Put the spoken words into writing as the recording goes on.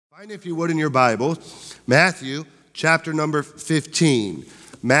If you would, in your Bible, Matthew chapter number 15.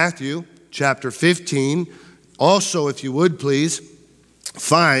 Matthew chapter 15. Also, if you would, please,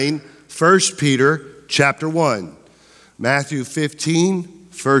 find 1 Peter chapter 1. Matthew 15,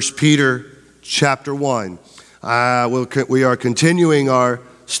 1 Peter chapter 1. We are continuing our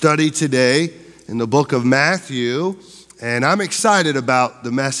study today in the book of Matthew, and I'm excited about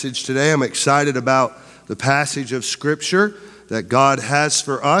the message today. I'm excited about the passage of Scripture that God has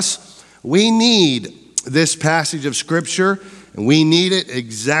for us. We need this passage of Scripture, and we need it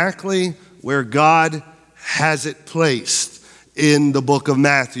exactly where God has it placed in the book of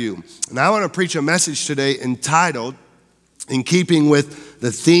Matthew. And I want to preach a message today entitled, in keeping with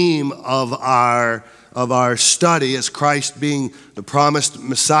the theme of our study, as Christ being the promised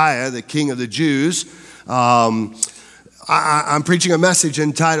Messiah, the King of the Jews, I'm preaching a message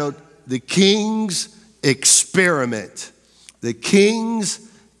entitled, The King's Experiment. The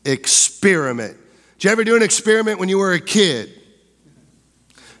King's Experiment. Did you ever do an experiment when you were a kid?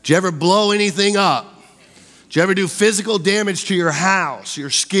 Did you ever blow anything up? Did you ever do physical damage to your house,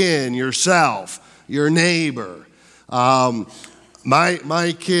 your skin, yourself, your neighbor?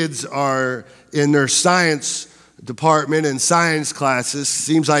 My kids are in their science department and science classes.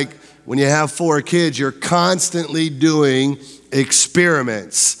 Seems like when you have 4 kids, you're constantly doing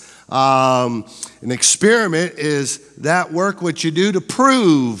experiments. An experiment is that work which you do to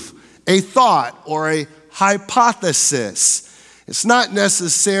prove a thought or a hypothesis. It's not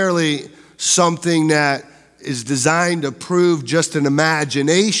necessarily something that is designed to prove just an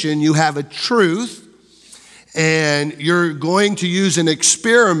imagination. You have a truth, and you're going to use an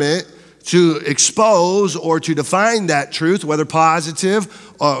experiment to expose or to define that truth, whether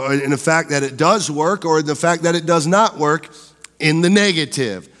positive or in the fact that it does work or in the fact that it does not work in the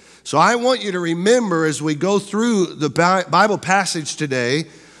negative. So I want you to remember as we go through the Bible passage today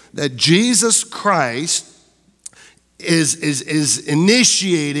that Jesus Christ is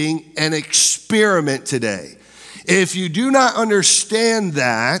initiating an experiment today. If you do not understand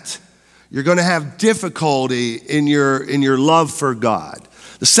that, you're going to have difficulty in your love for God.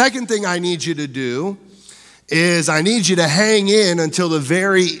 The second thing I need you to do is I need you to hang in until the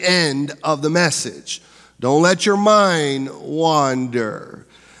very end of the message. Don't let your mind wander.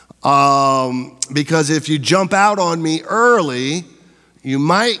 Because if you jump out on me early, you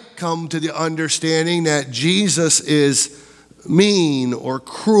might come to the understanding that Jesus is mean or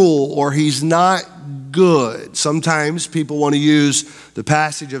cruel or he's not good. Sometimes people want to use the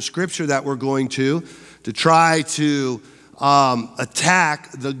passage of Scripture that we're going to try to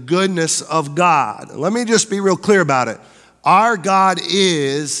attack the goodness of God. Let me just be real clear about it. Our God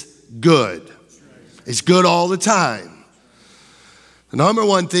is good. He's good all the time. The number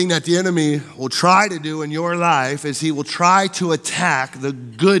one thing that the enemy will try to do in your life is he will try to attack the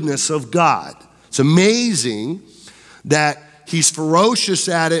goodness of God. It's amazing that he's ferocious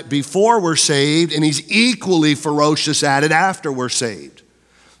at it before we're saved, and he's equally ferocious at it after we're saved.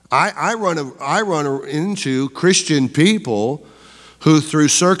 I run into Christian people who through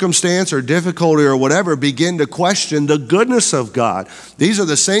circumstance or difficulty or whatever begin to question the goodness of God. These are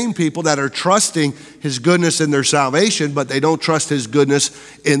the same people that are trusting his goodness in their salvation, but they don't trust his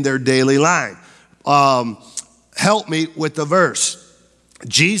goodness in their daily life. Help me with the verse.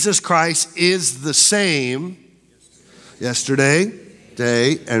 Jesus Christ is the same yesterday,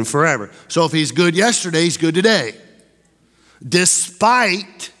 today, and forever. So if he's good yesterday, he's good today.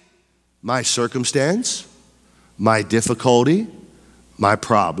 Despite my circumstance, my difficulty, my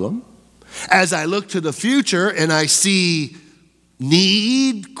problem, as I look to the future and I see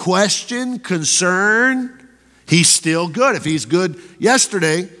need, question, concern, he's still good. If he's good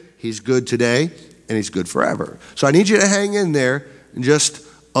yesterday, he's good today, and he's good forever. So I need you to hang in there just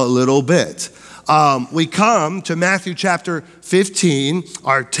a little bit. We come to Matthew chapter 15.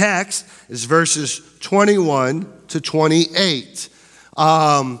 Our text is verses 21 to 28.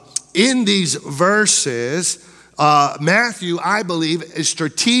 In these verses, Matthew, I believe, is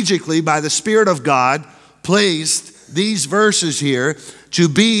strategically by the Spirit of God placed these verses here to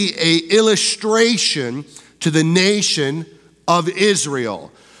be an illustration to the nation of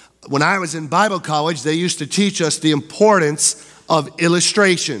Israel. When I was in Bible college, they used to teach us the importance of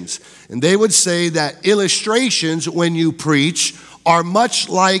illustrations. And they would say that illustrations, when you preach, are much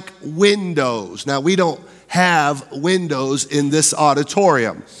like windows. Now, we don't have windows in this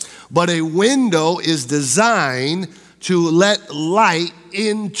auditorium, but a window is designed to let light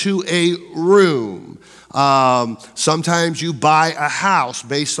into a room. Sometimes you buy a house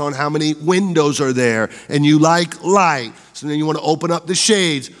based on how many windows are there, and you like light. So then you want to open up the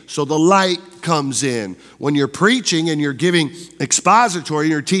shades so the light comes in. When you're preaching and you're giving expository,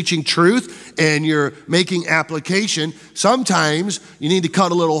 you're teaching truth and you're making application, sometimes you need to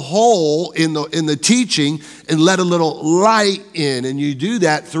cut a little hole in the teaching and let a little light in. And you do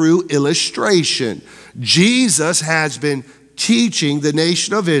that through illustration. Jesus has been teaching the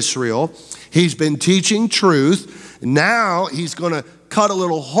nation of Israel. He's been teaching truth. Now he's going to cut a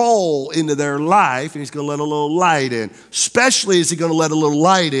little hole into their life, and he's going to let a little light in. Especially is he going to let a little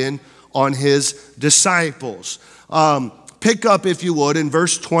light in on his disciples. Pick up, if you would, in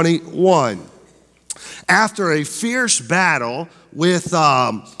verse 21. After a fierce battle with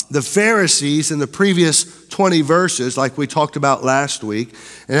the Pharisees in the previous 20 verses, like we talked about last week,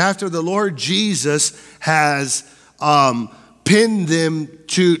 and after the Lord Jesus has pinned them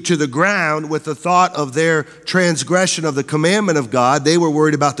to the ground with the thought of their transgression of the commandment of God. They were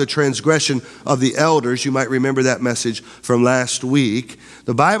worried about the transgression of the elders. You might remember that message from last week.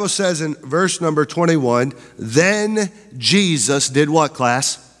 The Bible says in verse number 21, then Jesus did what,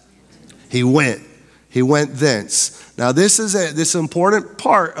 class? He went. He went thence. Now this is this important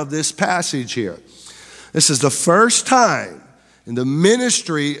part of this passage here. This is the first time in the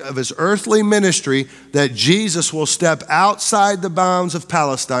ministry of his earthly ministry that Jesus will step outside the bounds of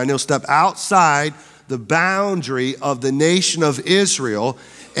Palestine. He'll step outside the boundary of the nation of Israel,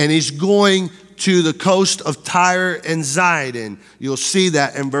 and he's going to the coast of Tyre and Zidon. You'll see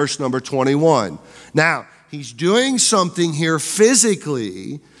that in verse number 21. Now, he's doing something here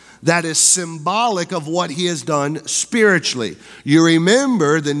physically that is symbolic of what he has done spiritually. You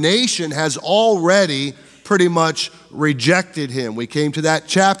remember the nation has already pretty much rejected him. We came to that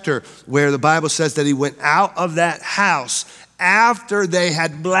chapter where the Bible says that he went out of that house after they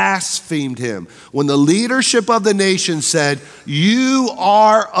had blasphemed him. When the leadership of the nation said, you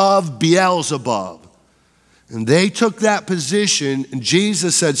are of Beelzebub. And they took that position, and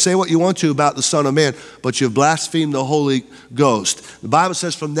Jesus said, say what you want to about the Son of Man, but you've blasphemed the Holy Ghost. The Bible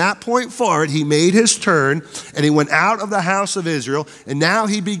says from that point forward, he made his turn, and he went out of the house of Israel, and now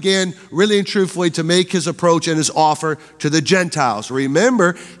he began really and truthfully to make his approach and his offer to the Gentiles.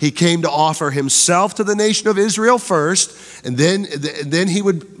 Remember, he came to offer himself to the nation of Israel first, and then he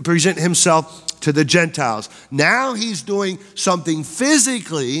would present himself to the Gentiles. Now he's doing something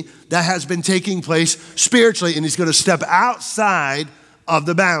physically that has been taking place spiritually, and he's going to step outside of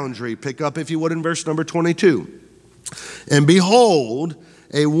the boundary. Pick up, if you would, in verse number 22. And behold,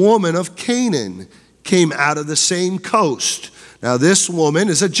 a woman of Canaan came out of the same coast. Now this woman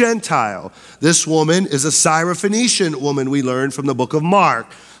is a Gentile. This woman is a Syrophoenician woman, we learned from the book of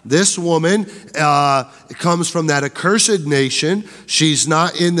Mark. This woman comes from that accursed nation. She's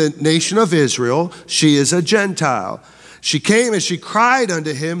not in the nation of Israel. She is a Gentile. She came and she cried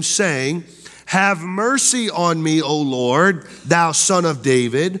unto him, saying, have mercy on me, O Lord, thou son of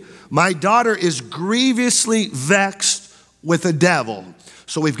David. My daughter is grievously vexed with a devil.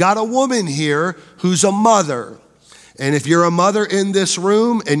 So we've got a woman here who's a mother. And if you're a mother in this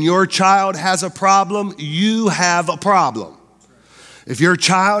room and your child has a problem, you have a problem. If your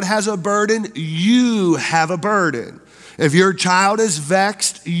child has a burden, you have a burden. If your child is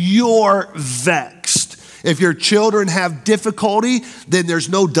vexed, you're vexed. If your children have difficulty, then there's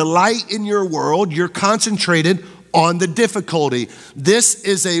no delight in your world. You're concentrated on the difficulty. This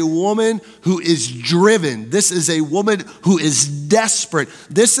is a woman who is driven. This is a woman who is desperate.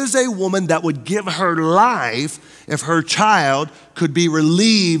 This is a woman that would give her life if her child could be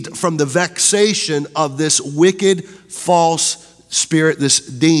relieved from the vexation of this wicked, false spirit, this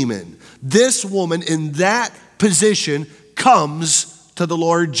demon. This woman in that position comes to the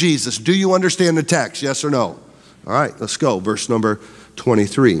Lord Jesus. Do you understand the text? Yes or no? All right, let's go. Verse number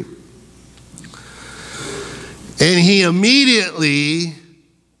 23. And he immediately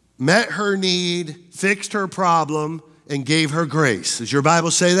met her need, fixed her problem, and gave her grace. Does your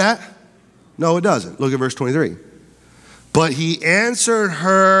Bible say that? No, it doesn't. Look at verse 23. But he answered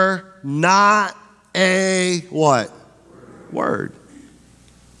her not a what? Word.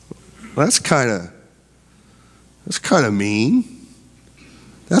 Well, that's kind of mean.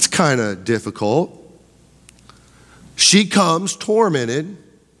 That's kind of difficult. She comes tormented.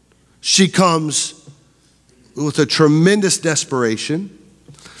 She comes with a tremendous desperation.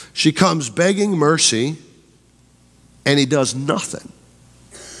 She comes begging mercy, and he does nothing.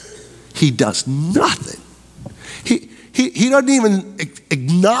 He does nothing. He doesn't even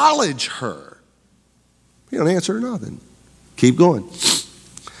acknowledge her. He don't answer nothing. Keep going.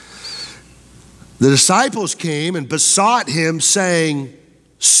 The disciples came and besought him, saying,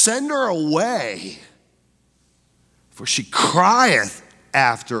 send her away, for she crieth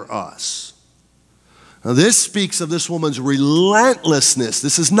after us. Now, this speaks of this woman's relentlessness.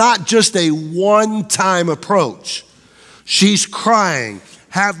 This is not just a one-time approach. She's crying,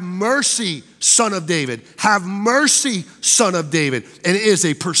 "Have mercy, Son of David. Have mercy, Son of David." And it is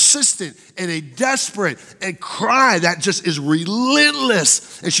a persistent and a desperate and cry that just is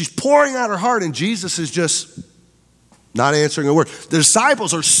relentless. And she's pouring out her heart, and Jesus is just not answering a word. The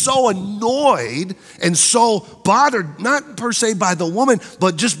disciples are so annoyed and so bothered, not per se by the woman,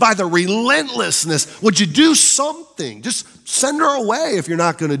 but just by the relentlessness. Would you do something? Just send her away if you're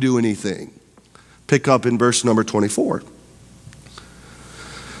not going to do anything. Pick up in verse number 24.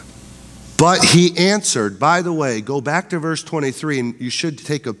 But he answered. By the way, go back to verse 23, and you should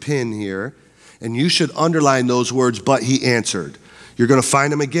take a pen here, and you should underline those words, "but he answered." You're going to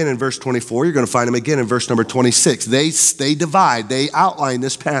find them again in verse 24. You're going to find them again in verse number 26. They divide. They outline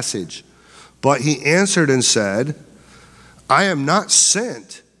this passage. But he answered and said, "I am not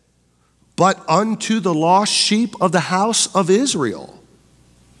sent, but unto the lost sheep of the house of Israel."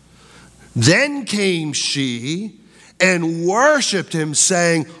 Then came she and worshiped him,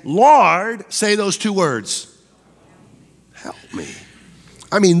 saying, "Lord," say those two words, "help me."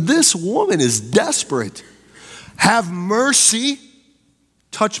 I mean, this woman is desperate. "Have mercy,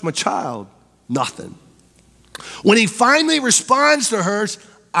 touch my child." Nothing. When he finally responds to her,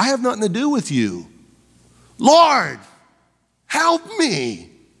 "I have nothing to do with you. Lord, help me."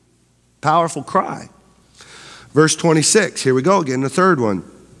 Powerful cry. Verse 26, here we go again, the third one.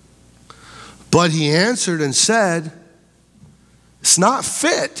 But he answered and said, "It's not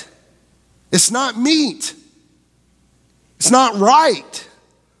fit. It's not meet. It's not right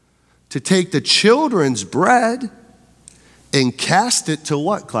to take the children's bread and cast it to"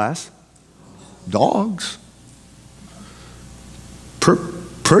 what, class? Dogs.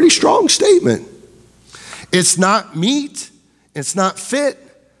 Pretty strong statement. It's not meet. It's not fit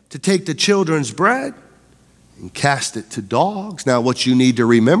to take the children's bread and cast it to dogs. Now, what you need to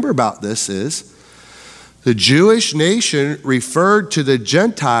remember about this is the Jewish nation referred to the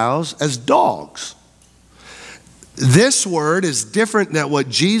Gentiles as dogs. This word is different than what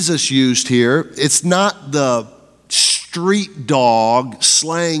Jesus used here. It's not the street dog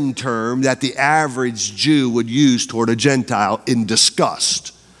slang term that the average Jew would use toward a Gentile in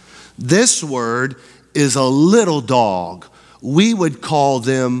disgust. This word is a little dog. We would call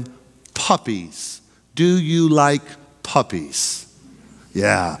them puppies. Do you like puppies?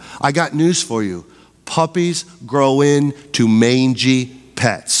 Yeah, I got news for you. Puppies grow into mangy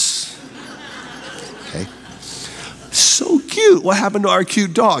pets. Okay. So cute. What happened to our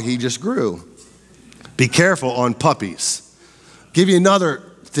cute dog? He just grew. Be careful on puppies. Give you another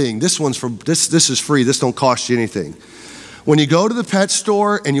thing. This is free. This don't cost you anything. When you go to the pet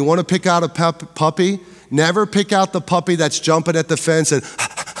store and you want to pick out a puppy, never pick out the puppy that's jumping at the fence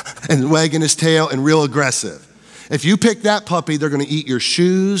and wagging his tail and real aggressive. If you pick that puppy, they're going to eat your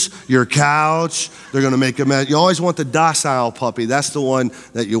shoes, your couch. They're going to make a mess. You always want the docile puppy. That's the one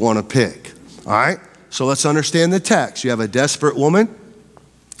that you want to pick. All right? So let's understand the text. You have a desperate woman,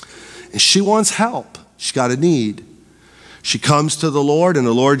 and she wants help. She's got a need. She comes to the Lord, and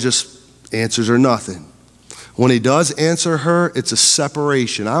the Lord just answers her nothing. When he does answer her, it's a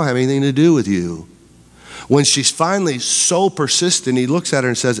separation. I don't have anything to do with you. When she's finally so persistent, he looks at her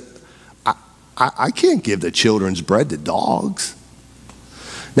and says, I can't give the children's bread to dogs.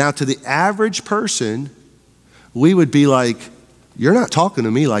 Now, to the average person, we would be like, "You're not talking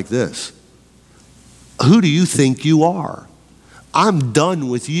to me like this. Who do you think you are? I'm done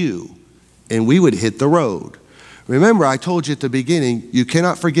with you." And we would hit the road. Remember, I told you at the beginning, you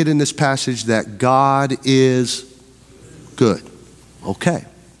cannot forget in this passage that God is good. Okay.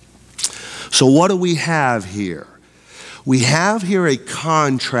 So what do we have here? We have here a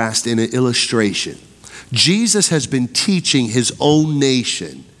contrast and an illustration. Jesus has been teaching his own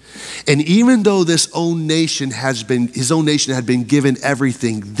nation. And even though his own nation had been given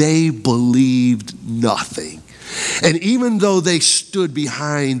everything, they believed nothing. And even though they stood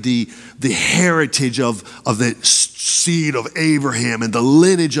behind the heritage of the seed of Abraham and the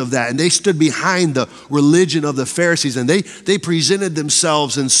lineage of that, and they stood behind the religion of the Pharisees, and they presented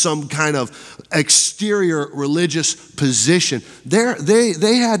themselves in some kind of exterior religious position,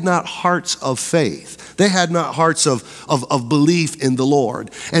 they had not hearts of faith. They had not hearts of belief in the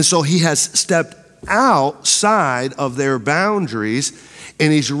Lord. And so he has stepped outside of their boundaries,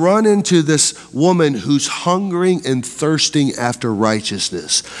 and he's run into this woman who's hungering and thirsting after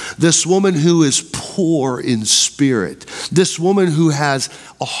righteousness. This woman who is poor in spirit. This woman who has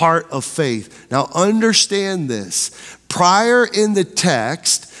a heart of faith. Now understand this. Prior in the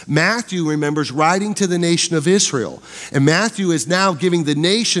text, Matthew, remembers, writing to the nation of Israel. And Matthew is now giving the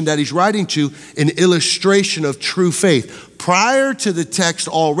nation that he's writing to an illustration of true faith. Prior to the text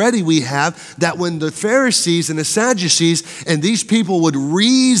already we have that when the Pharisees and the Sadducees and these people would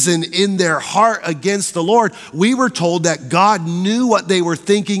reason in their heart against the Lord, we were told that God knew what they were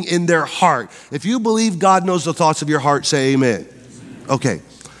thinking in their heart. If you believe God knows the thoughts of your heart, say amen. Okay,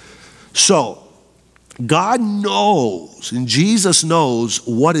 so God knows, and Jesus knows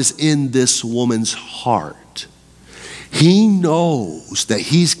what is in this woman's heart. He knows that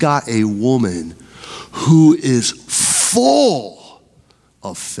he's got a woman who is full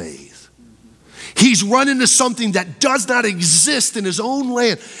of faith. He's run into something that does not exist in his own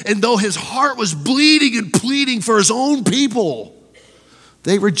land. And though his heart was bleeding and pleading for his own people,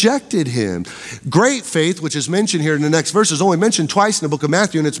 they rejected him. Great faith, which is mentioned here in the next verse, is only mentioned twice in the book of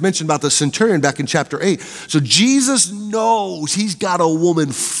Matthew, and it's mentioned about the centurion back in chapter 8. So Jesus knows he's got a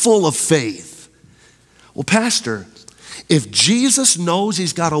woman full of faith. Well, Pastor, if Jesus knows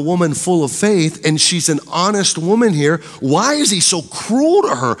he's got a woman full of faith and she's an honest woman here, why is he so cruel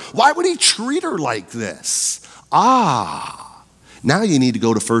to her? Why would he treat her like this? Now you need to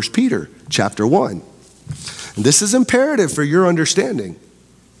go to 1 Peter chapter 1. And this is imperative for your understanding.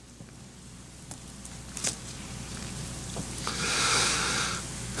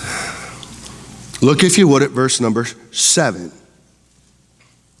 Look, if you would, at verse number 7.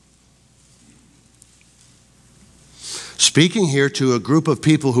 Speaking here to a group of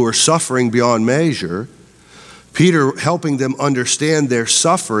people who are suffering beyond measure, Peter helping them understand their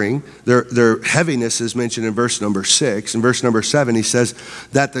suffering, their heaviness is mentioned in verse number 6. In verse number 7, he says,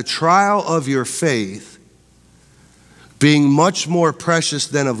 that the trial of your faith, being much more precious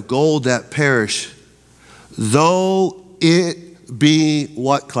than of gold that perish, though it be,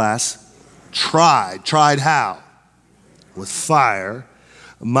 what class? Tried how? With fire,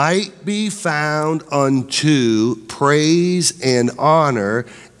 might be found unto praise and honor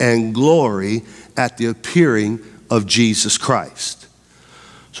and glory at the appearing of Jesus Christ.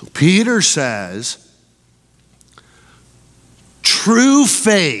 So Peter says, true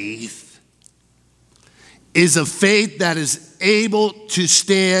faith is a faith that is able to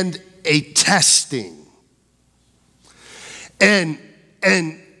stand a testing. And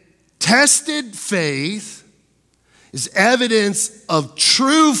tested faith is evidence of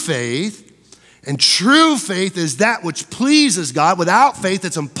true faith, and true faith is that which pleases God. Without faith,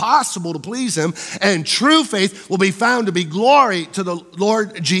 it's impossible to please him, and true faith will be found to be glory to the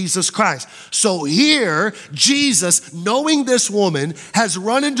Lord Jesus Christ. So here, Jesus, knowing this woman, has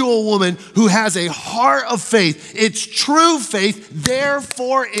run into a woman who has a heart of faith. It's true faith,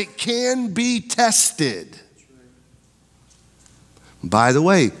 therefore it can be tested. By the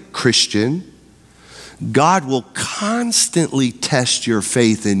way, Christian, God will constantly test your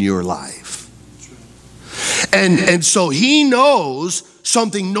faith in your life. And so he knows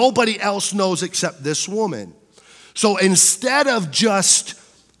something nobody else knows except this woman. So instead of just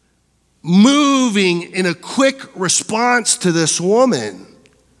moving in a quick response to this woman,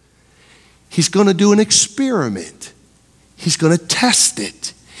 he's going to do an experiment. He's going to test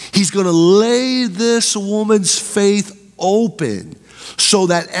it. He's going to lay this woman's faith open so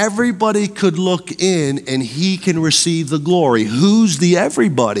that everybody could look in and he can receive the glory. Who's the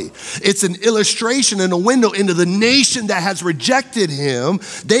everybody? It's an illustration and a window into the nation that has rejected him.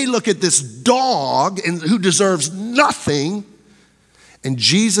 They look at this dog and who deserves nothing. And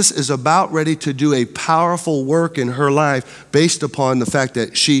Jesus is about ready to do a powerful work in her life based upon the fact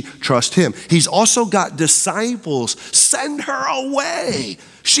that she trusts him. He's also got disciples. Send her away.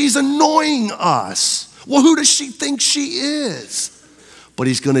 She's annoying us. Well, who does she think she is? But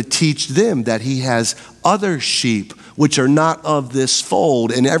he's going to teach them that he has other sheep which are not of this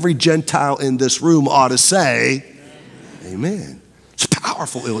fold. And every Gentile in this room ought to say, amen. It's a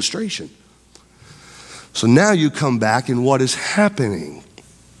powerful illustration. So now you come back and what is happening?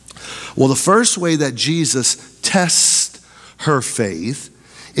 Well, the first way that Jesus tests her faith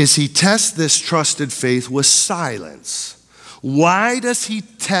is he tests this trusted faith with silence. Why does he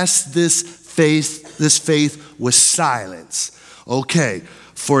test this faith with silence? Okay,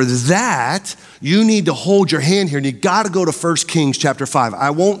 for that, you need to hold your hand here and you got to go to 1 Kings chapter 5.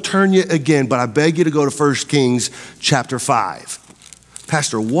 I won't turn you again, but I beg you to go to 1 Kings chapter 5.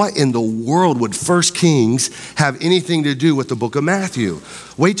 Pastor, what in the world would 1 Kings have anything to do with the book of Matthew?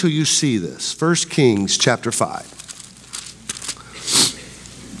 Wait till you see this. 1 Kings chapter 5.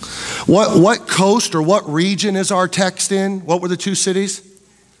 What coast or what region is our text in? What were the two cities?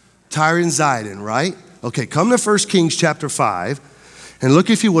 Tyre and Zidon, right? Okay, come to 1 Kings chapter 5 and look,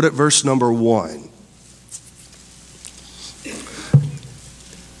 if you would, at verse number 1.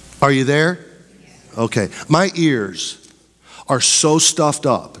 Are you there? Okay. My ears are so stuffed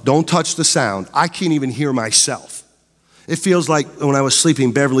up. Don't touch the sound. I can't even hear myself. It feels like when I was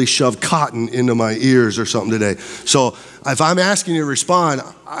sleeping, Beverly shoved cotton into my ears or something today. So if I'm asking you to respond,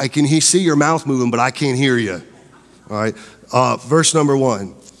 I can see your mouth moving, but I can't hear you. All right. Verse number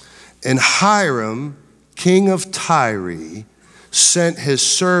 1. And Hiram, king of Tyre, sent his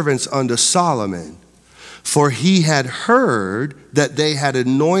servants unto Solomon, for he had heard that they had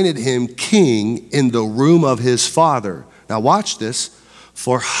anointed him king in the room of his father. Now watch this.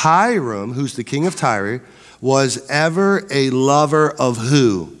 For Hiram, who's the king of Tyre, was ever a lover of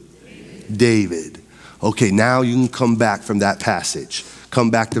who? David. Okay, now you can come back from that passage.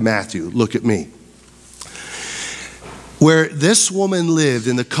 Come back to Matthew. Look at me. Where this woman lived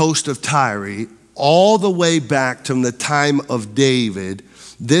in the coast of Tyre, all the way back from the time of David,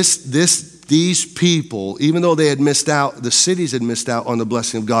 these people, even though they had missed out, the cities had missed out on the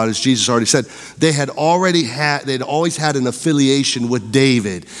blessing of God, as Jesus already said, they'd always had an affiliation with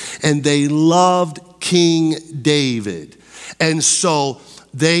David, and they loved King David. And so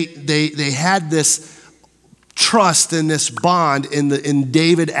they had this trust and this bond in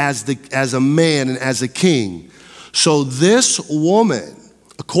David as a man and as a king. So this woman,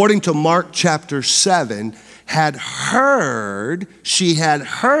 according to Mark chapter 7, she had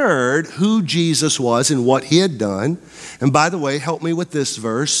heard who Jesus was and what he had done. And by the way, help me with this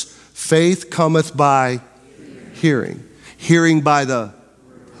verse. Faith cometh by hearing. Hearing by the...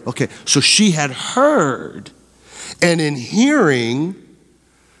 Okay, so she had heard, and in hearing,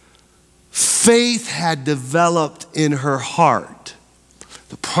 faith had developed in her heart.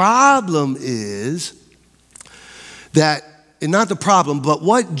 The problem is that, and not the problem, but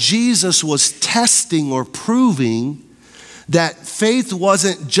what Jesus was testing or proving, that faith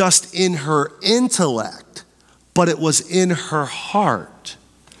wasn't just in her intellect, but it was in her heart.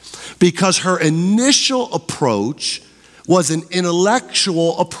 Because her initial approach was an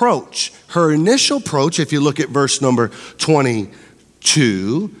intellectual approach. Her initial approach, if you look at verse number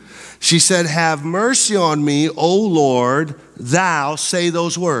 22, she said, have mercy on me, O Lord, thou, say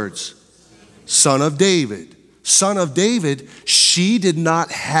those words, Son of David. Son of David, she did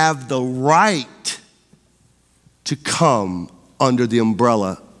not have the right to come under the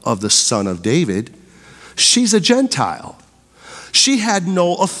umbrella of the Son of David. She's a Gentile. She had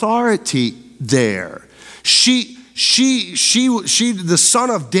no authority there. The Son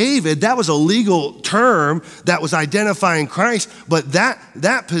of David, that was a legal term that was identifying Christ, but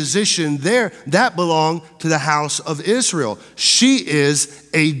that position there, that belonged to the house of Israel. She is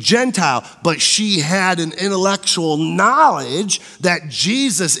a Gentile, but she had an intellectual knowledge that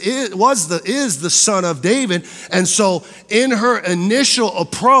Jesus is the Son of David. And so in her initial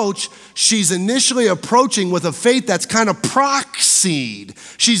approach, she's initially approaching with a faith that's kind of proxied.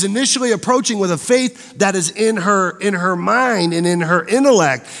 She's initially approaching with a faith that is in her mind and in her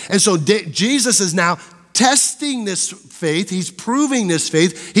intellect. And so Jesus is now testing this faith. He's proving this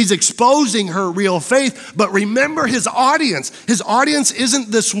faith. He's exposing her real faith. But remember his audience. His audience isn't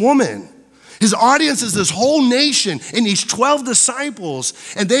this woman. His audience is this whole nation and these 12 disciples.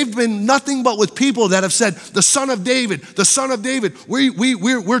 And they've been nothing but with people that have said, the Son of David, the Son of David.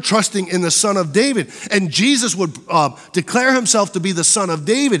 We're trusting in the Son of David. And Jesus would declare himself to be the Son of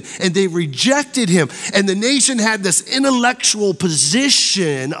David. And they rejected him. And the nation had this intellectual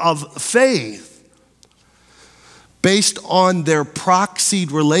position of faith based on their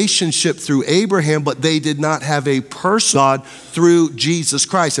proxied relationship through Abraham, but they did not have a personal God through Jesus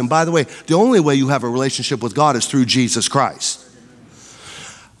Christ. And by the way, the only way you have a relationship with God is through Jesus Christ.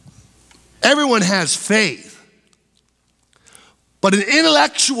 Everyone has faith, but an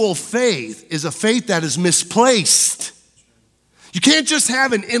intellectual faith is a faith that is misplaced. You can't just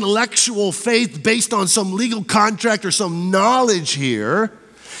have an intellectual faith based on some legal contract or some knowledge here.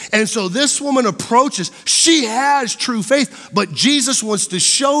 And so this woman approaches, she has true faith, but Jesus wants to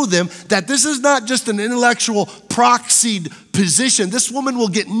show them that this is not just an intellectual proxied position. This woman will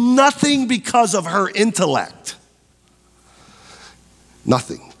get nothing because of her intellect.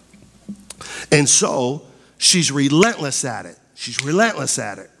 Nothing. And so she's relentless at it. She's relentless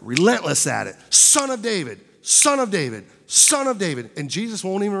at it, relentless at it. Son of David, Son of David, Son of David. And Jesus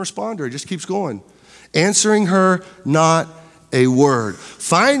won't even respond to her. He just keeps going. Answering her not a word.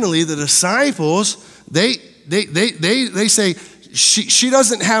 Finally, the disciples, they say, she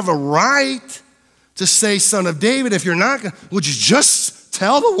doesn't have a right to say Son of David. If you're not, would you just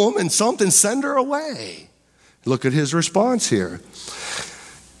tell the woman something, send her away? Look at his response here.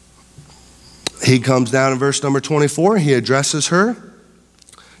 He comes down in verse number 24. He addresses her.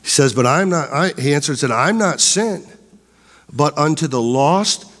 He says, but he answered and said, I'm not sent, but unto the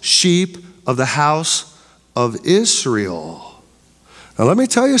lost sheep of the house of Israel. Now let me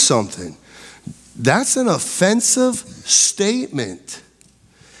tell you something. That's an offensive statement.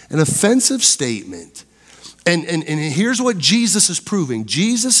 An offensive statement. And here's what Jesus is proving.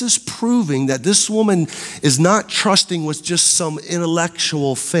 Jesus is proving that this woman is not trusting with just some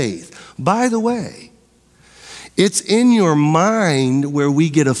intellectual faith. By the way, it's in your mind where we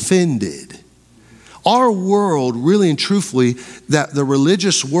get offended. Our world, really and truthfully, that the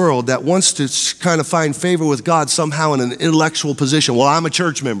religious world that wants to kind of find favor with God somehow in an intellectual position. Well, I'm a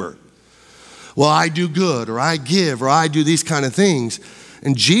church member. Well, I do good, or I give, or I do these kind of things.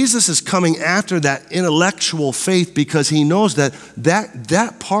 And Jesus is coming after that intellectual faith because he knows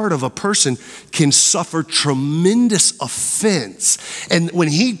that part of a person can suffer tremendous offense. And when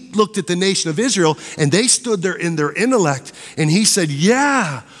he looked at the nation of Israel and they stood there in their intellect and he said,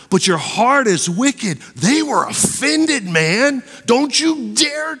 yeah, but your heart is wicked. They were offended, man. Don't you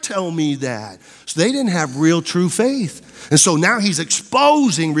dare tell me that. So they didn't have real true faith. And so now he's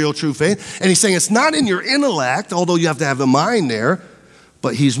exposing real true faith. And he's saying it's not in your intellect, although you have to have the mind there.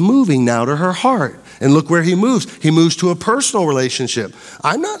 But he's moving now to her heart. And look where he moves. He moves to a personal relationship.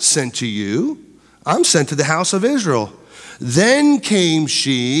 I'm not sent to you. I'm sent to the house of Israel. Then came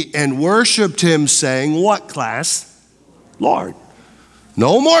she and worshiped him, saying, what, class? Lord.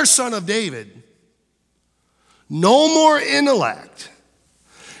 No more son of David. No more intellect.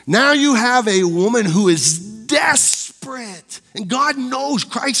 Now you have a woman who is desperate. And God knows,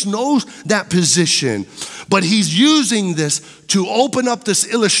 Christ knows that position. But he's using this to open up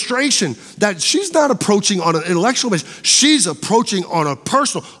this illustration that she's not approaching on an intellectual basis. She's approaching on a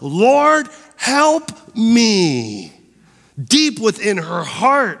personal. Lord, help me. Deep within her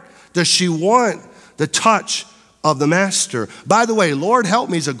heart does she want the touch of the master. By the way, Lord, help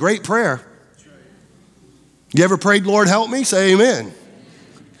me is a great prayer. You ever prayed, Lord, help me? Say amen.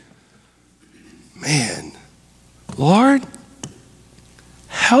 Man, Lord,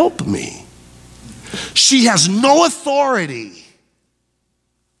 help me. She has no authority.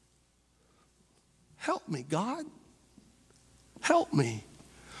 Help me, God. Help me.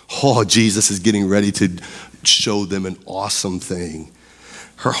 Oh, Jesus is getting ready to show them an awesome thing.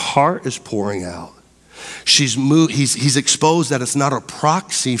 Her heart is pouring out. He's exposed that it's not a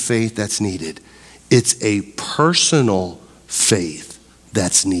proxy faith that's needed. It's a personal faith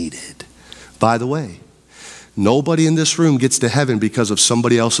that's needed. By the way, nobody in this room gets to heaven because of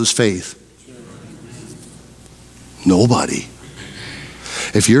somebody else's faith. Nobody.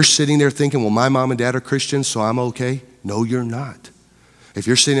 If you're sitting there thinking, well, my mom and dad are Christians, so I'm okay. No, you're not. If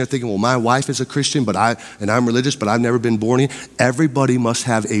you're sitting there thinking, well, my wife is a Christian, and I'm religious, but I've never been born again. Everybody must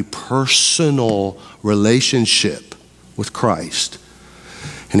have a personal relationship with Christ.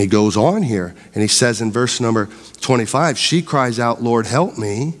 And he goes on here, and he says in verse number 25, she cries out, Lord, help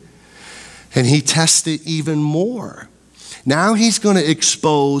me. And he tests it even more. Now he's going to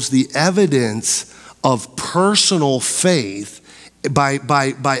expose the evidence of personal faith by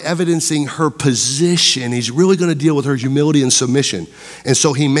evidencing her position. He's really going to deal with her humility and submission. And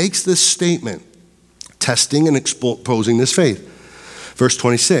so he makes this statement, testing and exposing this faith. Verse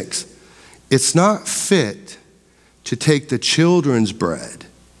 26, it's not fit to take the children's bread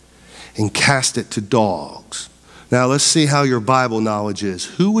and cast it to dogs. Now let's see how your Bible knowledge is.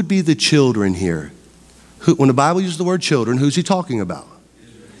 Who would be the children here? When the Bible uses the word children, who's he talking about?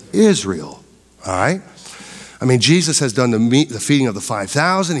 Israel. All right? I mean, Jesus has done the feeding of the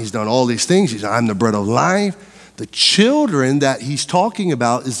 5,000. He's done all these things. He's, I'm the bread of life. The children that he's talking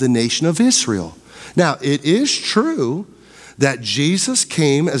about is the nation of Israel. Now, it is true that Jesus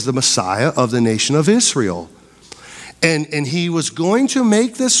came as the Messiah of the nation of Israel. And he was going to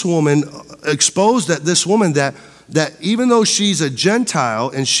make this woman, expose that this woman that even though she's a Gentile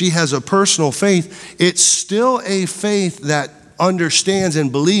and she has a personal faith, it's still a faith that understands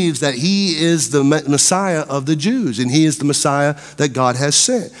and believes that he is the Messiah of the Jews and he is the Messiah that God has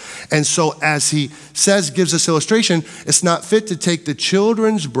sent. And so as he says, gives this illustration, it's not fit to take the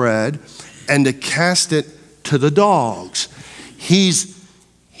children's bread and to cast it to the dogs.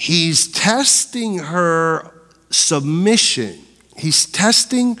 He's testing her submission. He's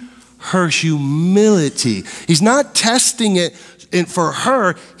testing her humility. He's not testing it for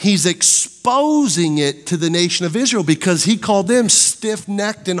her. He's exposing it to the nation of Israel because he called them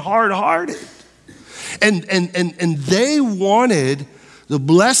stiff-necked and hard-hearted. And they wanted the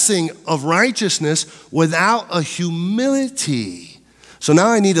blessing of righteousness without a humility. So now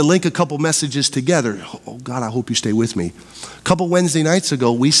I need to link a couple messages together. Oh God, I hope you stay with me. A couple Wednesday nights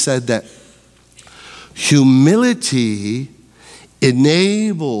ago, we said that humility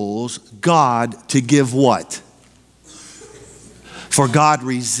enables God to give what? For God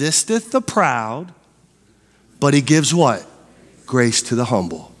resisteth the proud, but he gives what? Grace to the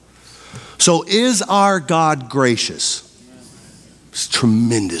humble. So is our God gracious? It's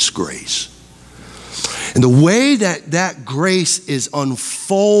tremendous grace. And the way that grace is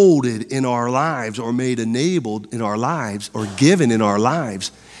unfolded in our lives or made enabled in our lives or given in our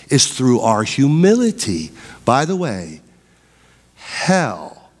lives is through our humility. By the way,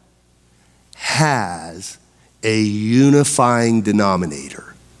 hell has a unifying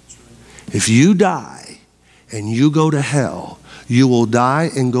denominator. If you die and you go to hell, you will die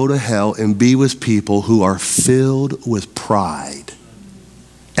and go to hell and be with people who are filled with pride.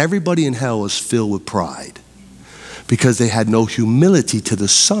 Everybody in hell is filled with pride because they had no humility to the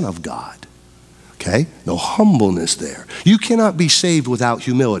Son of God. Okay? No humbleness there. You cannot be saved without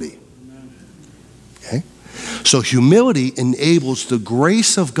humility. Okay? So humility enables the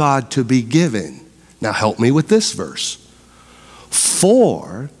grace of God to be given. Now help me with this verse.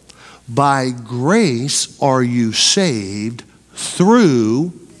 For by grace are you saved through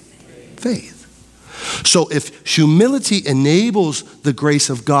faith. So if humility enables the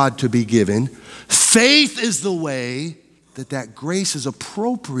grace of God to be given, faith is the way that grace is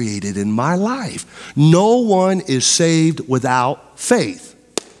appropriated in my life. No one is saved without faith.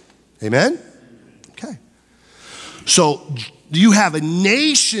 Amen? Okay. So you have a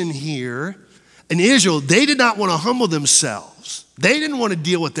nation here in Israel. They did not want to humble themselves. They didn't want to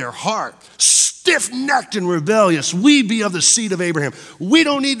deal with their heart. Stiff-necked and rebellious. We be of the seed of Abraham. We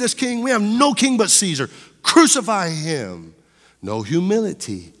don't need this king. We have no king but Caesar. Crucify him. No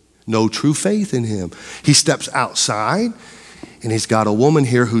humility. No true faith in him. He steps outside and he's got a woman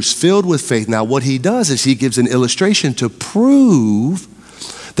here who's filled with faith. Now what he does is he gives an illustration to prove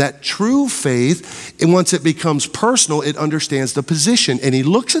that true faith, and once it becomes personal, it understands the position. And he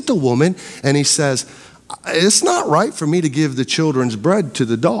looks at the woman and he says, it's not right for me to give the children's bread to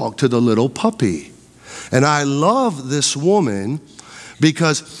the dog, to the little puppy. And I love this woman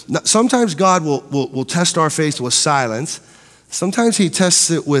because sometimes God will test our faith with silence. Sometimes he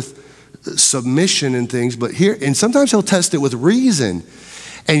tests it with submission and things, and sometimes he'll test it with reason.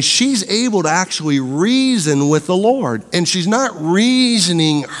 And she's able to actually reason with the Lord. And she's not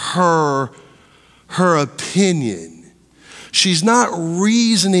reasoning her opinion. She's not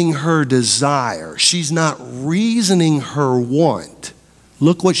reasoning her desire. She's not reasoning her want.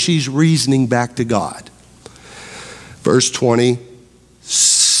 Look what she's reasoning back to God. Verse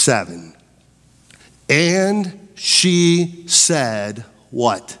 27. And she said,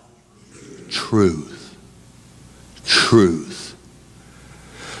 what? Truth. Truth.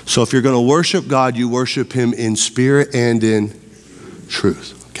 So if you're going to worship God, you worship him in spirit and in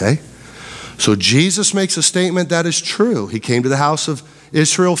truth. Okay? So Jesus makes a statement that is true. He came to the house of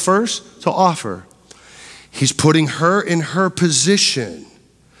Israel first to offer. He's putting her in her position.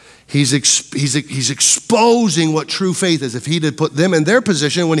 He's exposing what true faith is. If he did put them in their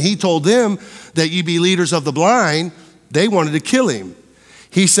position, when he told them that ye be leaders of the blind, they wanted to kill him.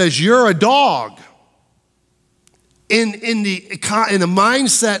 He says, you're a dog. In the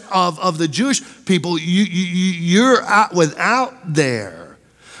mindset of the Jewish people, you're without there.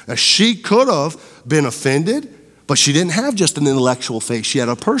 Now, she could have been offended, but she didn't have just an intellectual faith. She had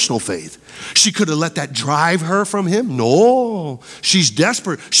a personal faith. She could have let that drive her from him. No, she's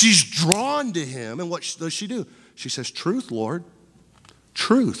desperate. She's drawn to him. And what does she do? She says, truth, Lord,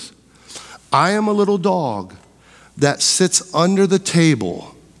 truth. I am a little dog that sits under the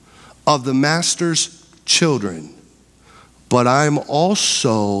table of the master's children, but I'm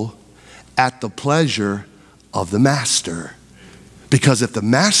also at the pleasure of the master. Because if the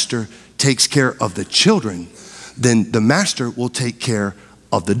master takes care of the children, then the master will take care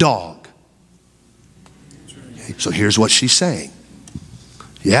of the dog. Okay, so here's what she's saying.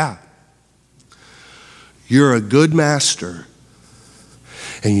 Yeah, you're a good master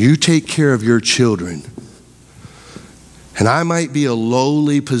and you take care of your children. And I might be a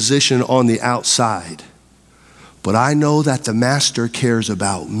lowly position on the outside, but I know that the master cares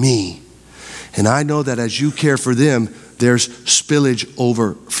about me. And I know that as you care for them, there's spillage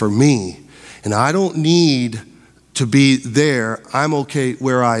over for me. And I don't need to be there. I'm okay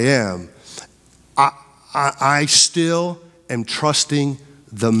where I am. I still am trusting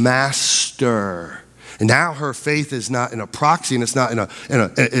the master. And now her faith is not in a proxy, and it's not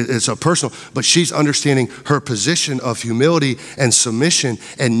it's a personal, but she's understanding her position of humility and submission,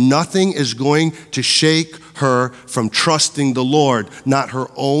 and nothing is going to shake her from trusting the Lord. Not her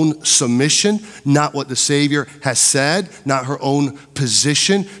own submission, not what the Savior has said, not her own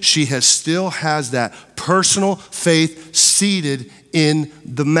position. She still has that personal faith seated in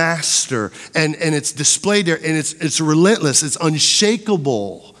the master. And it's displayed there, and it's relentless, it's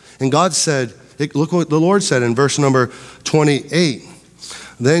unshakable. And God said, look what the Lord said in verse number 28.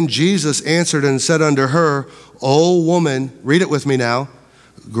 Then Jesus answered and said unto her, O woman, read it with me now,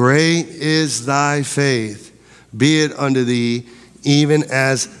 great is thy faith, be it unto thee even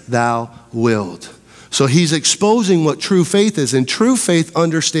as thou wilt. So he's exposing what true faith is, and true faith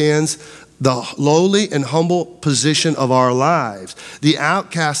understands the lowly and humble position of our lives, the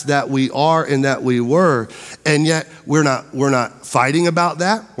outcast that we are and that we were, and yet we're not fighting about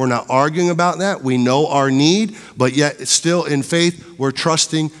that. We're not arguing about that. We know our need, but yet still in faith, we're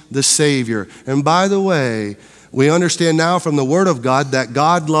trusting the Savior. And by the way, we understand now from the Word of God that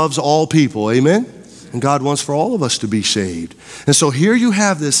God loves all people, amen? And God wants for all of us to be saved. And so here you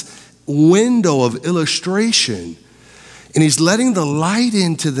have this window of illustration, and he's letting the light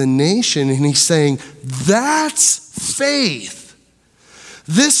into the nation, and he's saying, that's faith.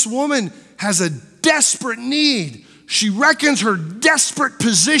 This woman has a desperate need. She reckons her desperate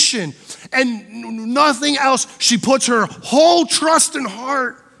position, and nothing else. She puts her whole trust and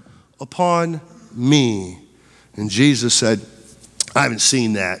heart upon me. And Jesus said, I haven't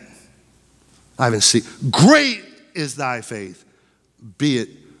seen that. Great is thy faith, be it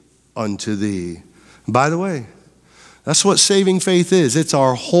unto thee. By the way, that's what saving faith is. It's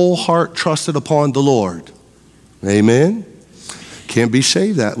our whole heart trusted upon the Lord. Amen? Can't be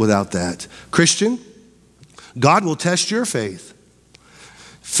saved without that. Christian, God will test your faith.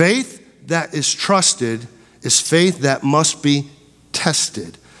 Faith that is trusted is faith that must be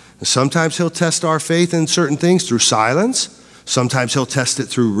tested. And sometimes he'll test our faith in certain things through silence. Sometimes he'll test it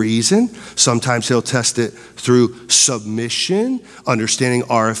through reason. Sometimes he'll test it through submission, understanding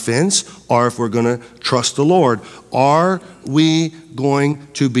our offense, or if we're going to trust the Lord. Are we going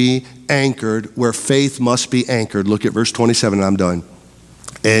to be anchored where faith must be anchored? Look at verse 27, and I'm done.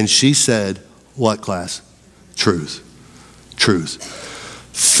 And she said, what, class? Truth. Truth.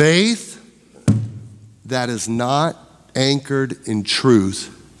 Faith that is not anchored in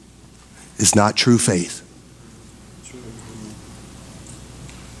truth is not true faith.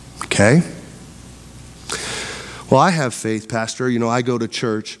 Okay? Well, I have faith, Pastor. You know, I go to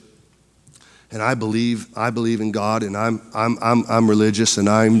church, and I believe in God, and I'm religious, and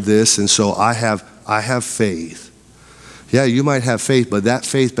I'm this, and so I have faith. Yeah, you might have faith, but that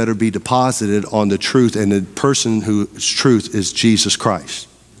faith better be deposited on the truth, and the person whose truth is Jesus Christ.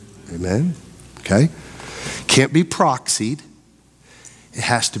 Amen? Okay? Can't be proxied. It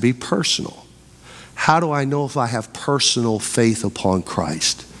has to be personal. How do I know if I have personal faith upon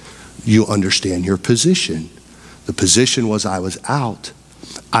Christ? You understand your position. The position was I was out.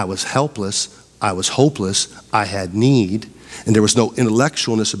 I was helpless. I was hopeless. I had need. And there was no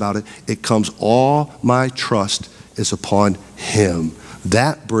intellectualness about it. It comes, all my trust is upon him.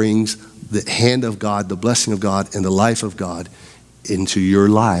 That brings the hand of God, the blessing of God, and the life of God into your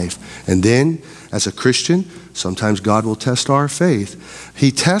life. And then, as a Christian, sometimes God will test our faith.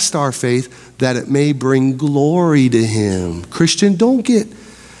 He tests our faith that it may bring glory to him. Christian, don't get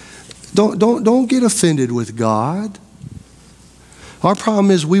offended with God. Our problem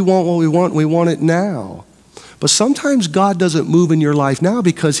is we want what we want it now. But sometimes God doesn't move in your life now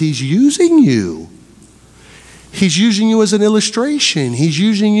because he's using you. He's using you as an illustration. He's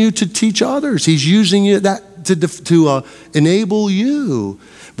using you to teach others. He's using you that to enable you.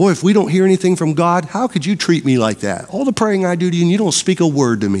 Boy, if we don't hear anything from God, how could you treat me like that? All the praying I do to you, and you don't speak a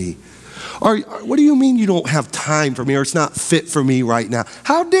word to me. Or what do you mean you don't have time for me, or it's not fit for me right now?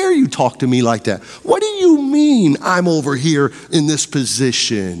 How dare you talk to me like that? What do you mean I'm over here in this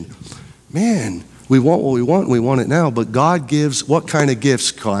position? Man, we want what we want, and we want it now. But God gives what kind of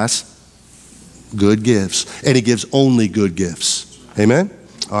gifts, class? Good gifts. And he gives only good gifts. Amen?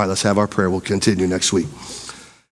 All right, let's have our prayer. We'll continue next week.